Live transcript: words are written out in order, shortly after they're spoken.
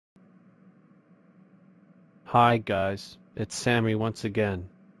Hi guys, it's Sammy once again.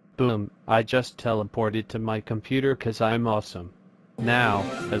 Boom, I just teleported to my computer cause I'm awesome. Now,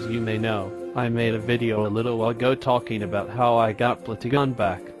 as you may know, I made a video a little while ago talking about how I got Platinum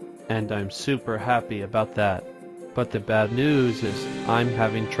back, and I'm super happy about that. But the bad news is, I'm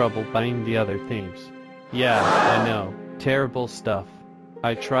having trouble buying the other themes. Yeah, I know, terrible stuff.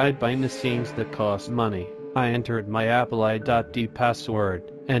 I tried buying the themes that cost money. I entered my Apple ID password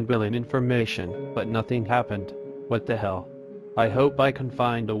and billing information, but nothing happened. What the hell? I hope I can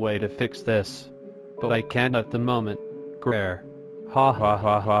find a way to fix this. But I can't at the moment. Grare. Ha ha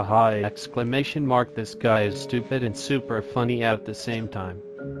ha ha ha exclamation mark, this guy is stupid and super funny at the same time.